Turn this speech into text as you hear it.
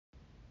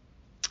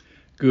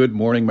Good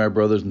morning, my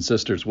brothers and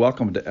sisters.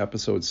 Welcome to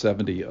episode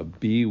 70 of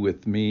Be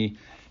With Me.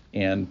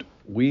 And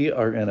we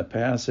are in a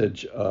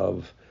passage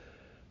of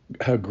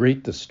a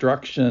great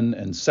destruction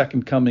and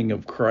second coming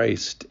of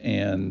Christ.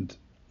 And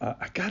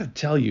I got to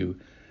tell you,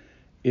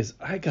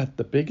 I got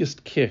the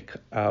biggest kick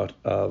out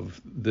of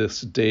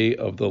this day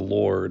of the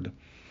Lord.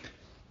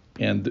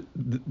 And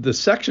the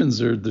sections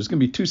there's going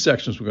to be two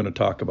sections we're going to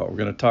talk about. We're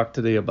going to talk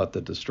today about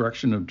the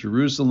destruction of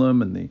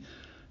Jerusalem and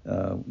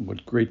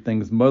what great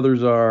things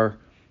mothers are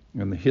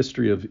and the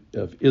history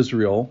of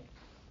Israel.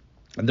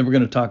 And then we're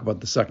going to talk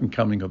about the second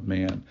coming of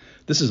man.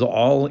 This is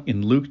all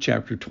in Luke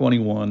chapter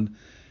 21.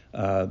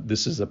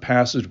 This is a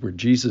passage where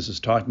Jesus is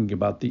talking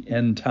about the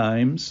end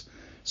times.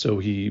 So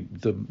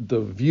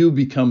the view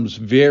becomes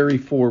very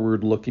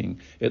forward looking,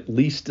 at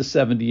least to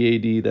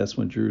 70 AD. That's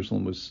when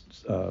Jerusalem was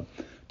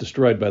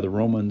destroyed by the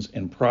Romans,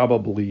 and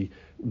probably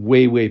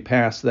way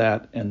past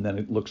that. And then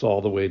it looks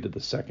all the way to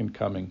the second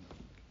coming.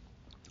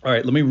 All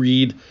right, let me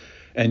read,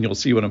 and you'll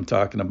see what I'm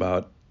talking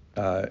about.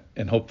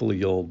 And hopefully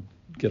you'll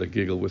get a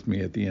giggle with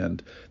me at the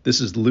end.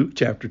 This is Luke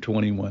chapter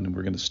 21, and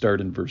we're going to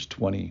start in verse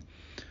 20.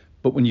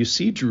 But when you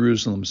see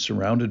Jerusalem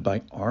surrounded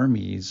by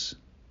armies,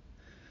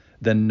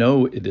 then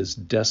know it is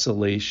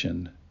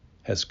desolation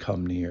has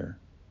come near.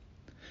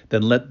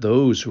 Then let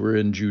those who are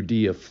in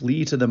Judea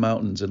flee to the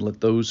mountains, and let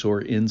those who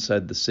are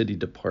inside the city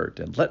depart,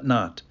 and let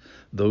not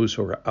those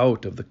who are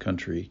out in the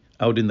country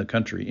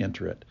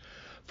enter it.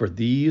 For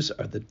these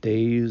are the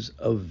days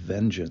of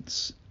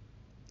vengeance,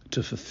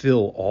 to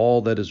fulfill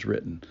all that is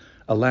written.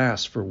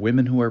 Alas, for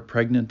women who are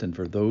pregnant and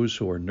for those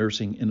who are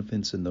nursing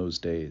infants in those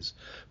days,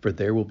 for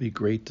there will be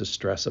great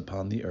distress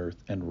upon the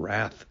earth and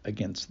wrath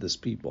against this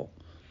people.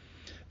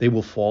 They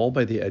will fall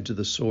by the edge of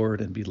the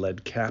sword and be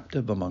led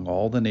captive among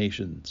all the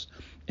nations,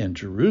 and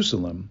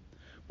Jerusalem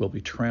will be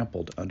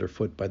trampled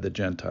underfoot by the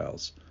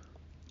Gentiles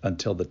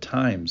until the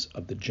times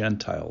of the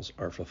Gentiles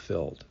are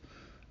fulfilled.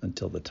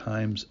 Until the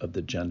times of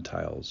the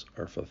Gentiles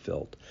are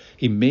fulfilled.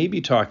 He may be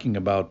talking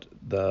about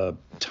the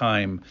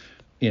time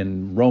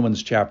in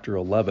Romans chapter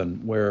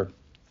 11 where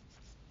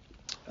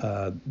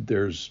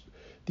there's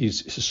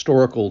these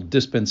historical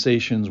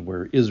dispensations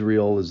where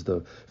Israel is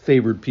the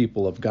favored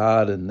people of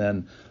God, and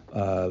then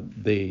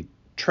they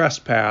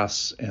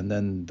trespass, and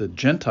then the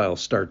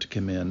Gentiles start to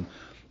come in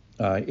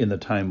the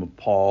time of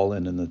Paul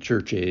and in the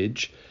church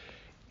age.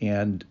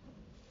 And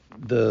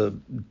the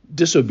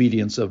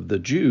disobedience of the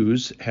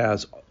Jews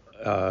has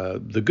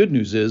the good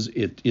news is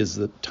it is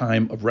the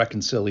time of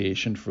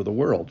reconciliation for the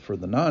world, for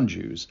the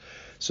non-Jews.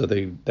 So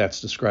that's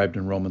described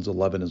in Romans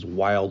 11 as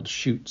wild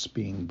shoots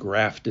being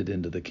grafted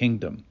into the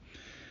kingdom.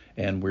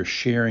 And we're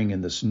sharing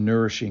in this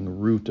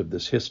nourishing root of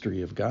this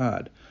history of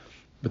God.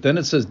 But then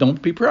it says,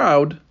 don't be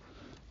proud.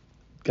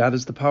 God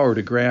has the power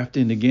to graft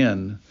in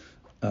again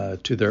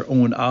to their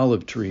own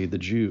olive tree, the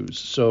Jews.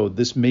 So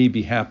this may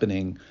be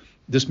happening.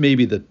 This may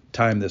be the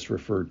time that's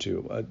referred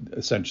to.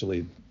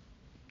 Essentially,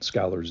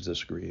 scholars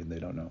disagree and they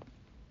don't know.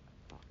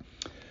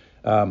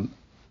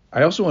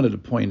 I also wanted to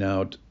point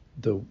out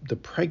the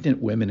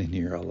pregnant women in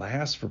here.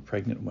 Alas for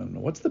pregnant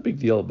women. What's the big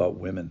deal about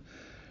women?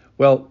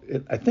 Well,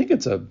 I think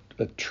it's a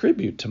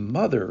tribute to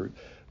mother.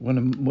 When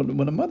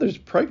a mother's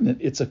pregnant,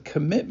 it's a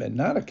commitment,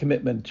 not a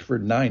commitment for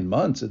 9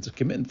 months. It's a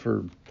commitment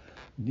for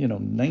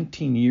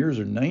 19 years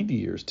or 90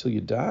 years till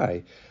you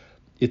die.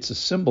 It's a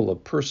symbol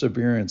of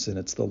perseverance, and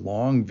it's the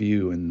long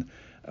view,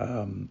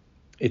 and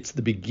it's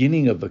the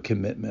beginning of a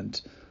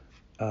commitment,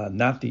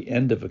 not the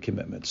end of a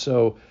commitment.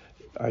 So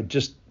I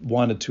just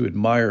wanted to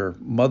admire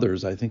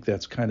mothers. I think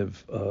that's kind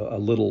of a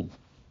little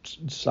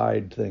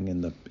side thing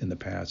in the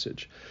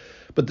passage.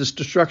 But this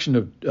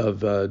destruction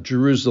of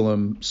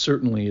Jerusalem,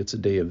 certainly it's a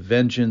day of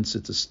vengeance.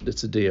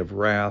 It's a day of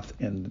wrath,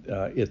 and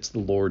it's the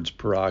Lord's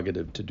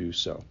prerogative to do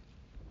so.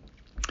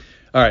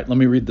 All right, let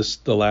me read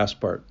the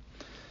last part.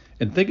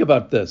 And think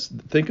about this.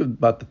 Think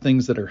about the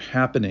things that are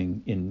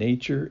happening in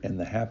nature and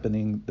the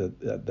happening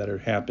that are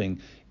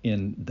happening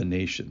in the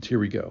nations. Here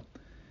we go.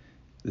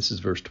 This is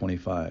verse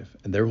 25.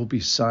 And there will be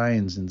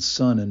signs in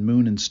sun and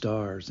moon and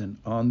stars, and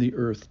on the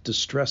earth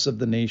distress of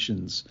the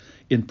nations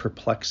in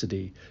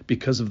perplexity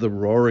because of the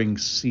roaring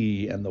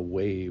sea and the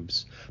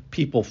waves,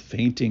 people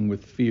fainting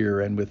with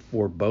fear and with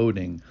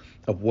foreboding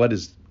of what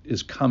is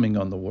coming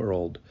on the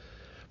world.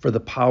 For the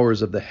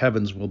powers of the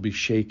heavens will be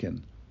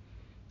shaken,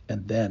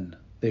 and then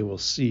they will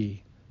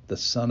see the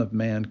Son of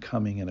Man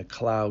coming in a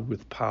cloud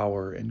with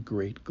power and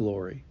great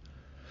glory.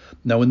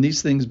 Now, when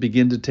these things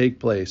begin to take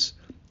place,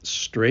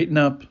 straighten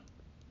up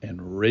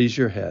and raise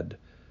your head,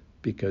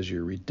 because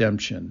your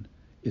redemption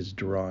is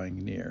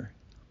drawing near.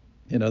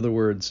 In other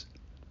words,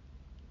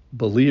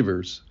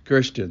 believers,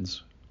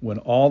 Christians, when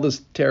all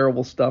this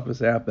terrible stuff is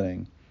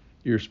happening,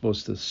 you're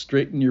supposed to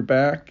straighten your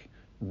back,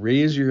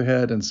 raise your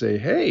head, and say,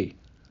 hey,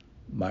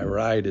 my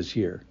ride is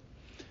here.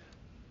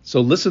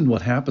 So listen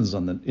what happens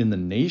in the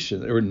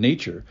nation or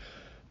nature.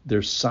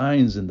 There's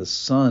signs in the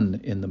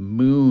sun, in the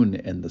moon,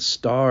 and the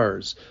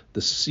stars.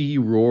 The sea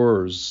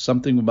roars,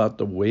 something about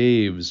the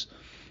waves.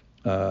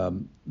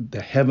 The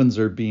heavens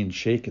are being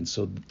shaken.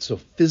 So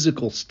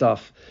physical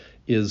stuff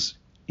is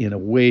in a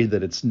way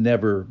that it's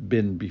never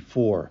been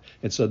before.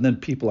 And so then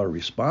people are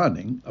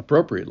responding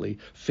appropriately,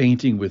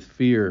 fainting with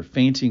fear,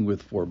 fainting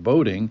with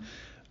foreboding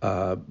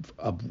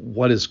of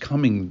what is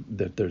coming,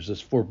 that there's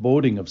this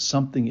foreboding of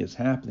something is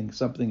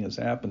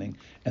happening,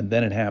 and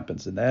then it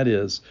happens. And that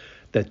is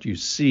that you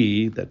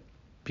see that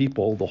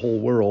people, the whole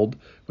world,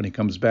 when he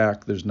comes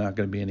back, there's not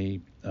going to be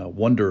any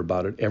wonder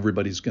about it.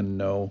 Everybody's going to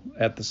know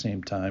at the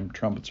same time.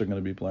 Trumpets are going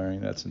to be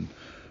blaring. That's in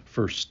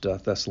First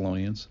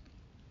Thessalonians.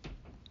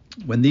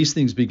 When these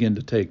things begin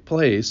to take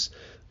place,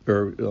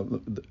 when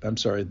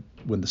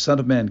the Son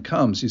of Man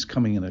comes, he's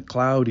coming in a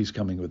cloud, he's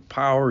coming with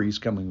power, he's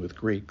coming with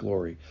great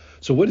glory.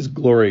 So what is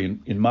glory?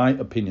 In my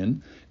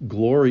opinion,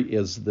 glory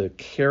is the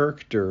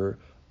character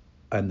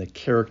and the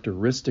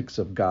characteristics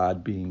of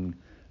God being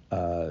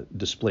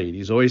displayed.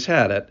 He's always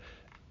had it,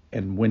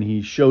 and when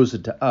he shows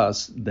it to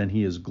us, then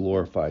he is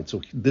glorified.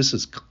 So this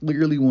is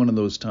clearly one of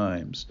those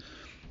times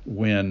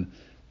when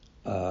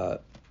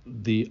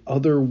the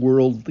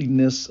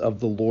otherworldliness of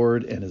the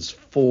Lord and his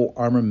full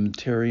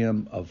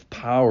armamentarium of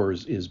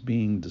powers is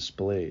being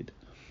displayed.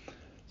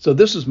 So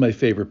this is my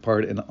favorite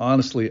part, and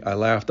honestly, I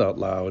laughed out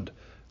loud,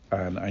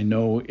 and I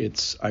know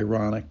it's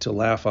ironic to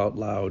laugh out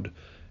loud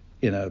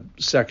in a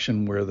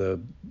section where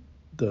the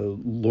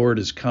Lord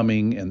is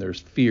coming and there's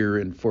fear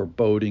and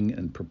foreboding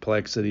and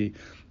perplexity,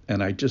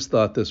 and I just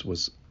thought this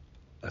was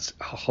a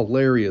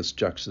hilarious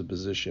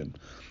juxtaposition.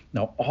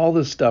 Now, all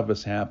this stuff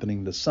is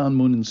happening, the sun,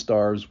 moon, and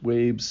stars,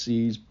 waves,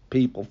 seas,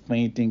 people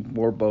fainting,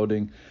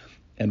 foreboding.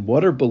 And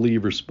what are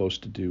believers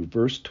supposed to do?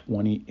 Verse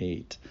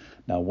 28.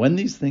 Now, when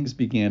these things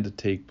began to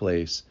take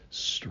place,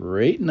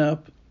 straighten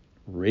up,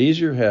 raise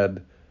your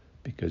head,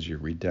 because your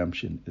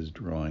redemption is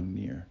drawing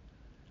near.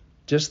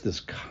 Just this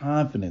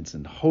confidence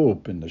and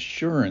hope and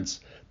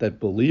assurance that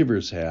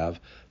believers have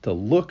to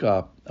look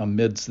up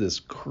amidst this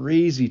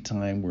crazy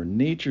time where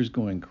nature's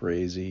going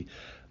crazy.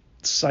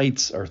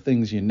 Sights are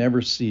things you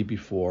never see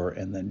before,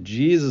 and then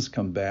Jesus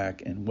come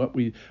back, and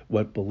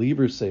what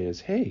believers say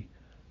is, "Hey,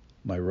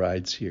 my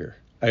ride's here."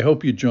 I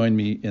hope you join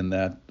me in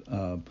that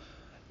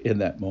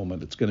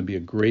moment. It's going to be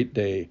a great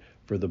day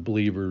for the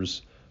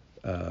believers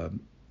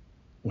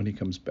when he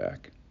comes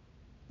back.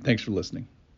 Thanks for listening.